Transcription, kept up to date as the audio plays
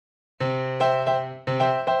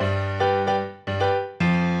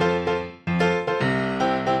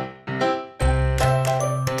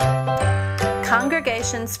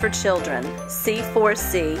Congregations for Children,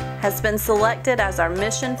 C4C, has been selected as our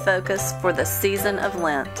mission focus for the season of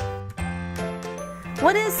Lent.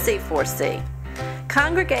 What is C4C?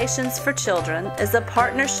 Congregations for Children is a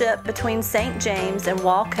partnership between St. James and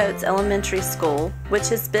Walcoats Elementary School, which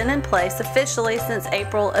has been in place officially since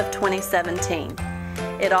April of 2017.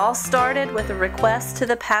 It all started with a request to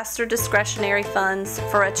the pastor discretionary funds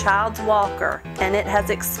for a child's walker, and it has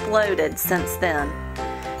exploded since then.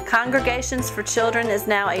 Congregations for Children is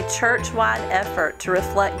now a church-wide effort to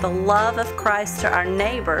reflect the love of Christ to our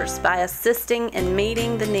neighbors by assisting in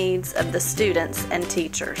meeting the needs of the students and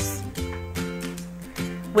teachers.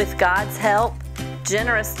 With God's help,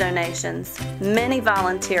 generous donations, many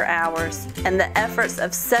volunteer hours, and the efforts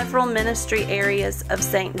of several ministry areas of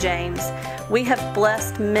St. James, we have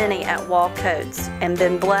blessed many at Walcoats and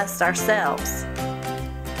been blessed ourselves.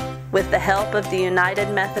 With the help of the United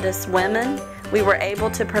Methodist Women, we were able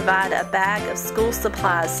to provide a bag of school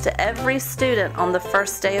supplies to every student on the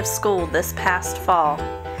first day of school this past fall.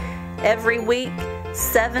 Every week,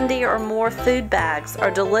 70 or more food bags are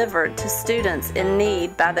delivered to students in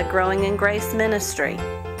need by the Growing in Grace Ministry.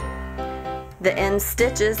 The In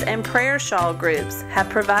Stitches and Prayer Shawl groups have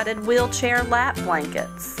provided wheelchair lap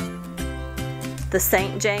blankets. The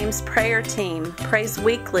St. James Prayer Team prays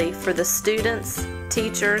weekly for the students,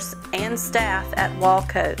 teachers, and staff at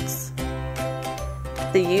Walcoats.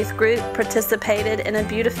 The youth group participated in a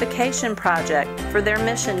beautification project for their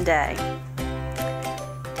mission day.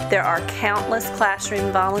 There are countless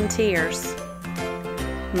classroom volunteers,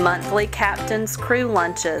 monthly captain's crew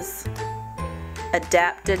lunches,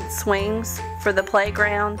 adapted swings for the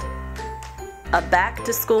playground, a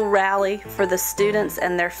back-to-school rally for the students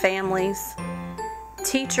and their families,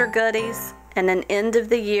 teacher goodies, and an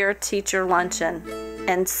end-of-the-year teacher luncheon,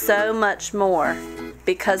 and so much more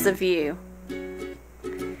because of you.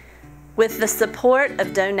 With the support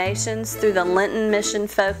of donations through the Lenten Mission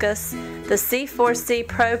Focus, the C4C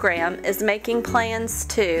program is making plans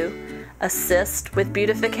to assist with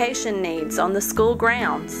beautification needs on the school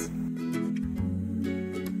grounds,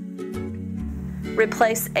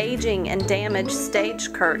 replace aging and damaged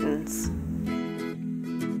stage curtains,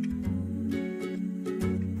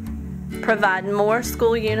 provide more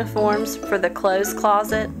school uniforms for the clothes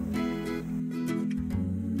closet,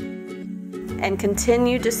 and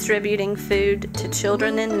continue distributing food to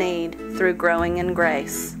children in need through Growing in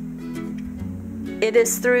Grace. It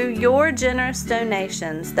is through your generous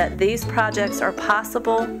donations that these projects are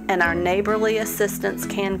possible and our neighborly assistance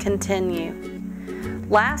can continue.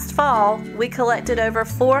 Last fall, we collected over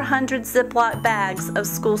 400 Ziploc bags of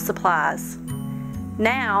school supplies.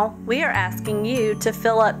 Now, we are asking you to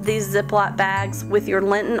fill up these Ziploc bags with your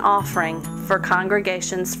Lenten offering for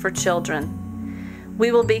Congregations for Children.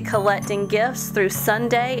 We will be collecting gifts through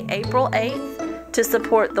Sunday, April 8th to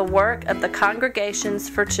support the work of the Congregations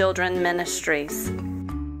for Children Ministries.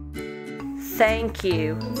 Thank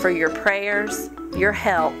you for your prayers, your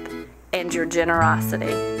help, and your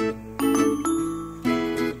generosity.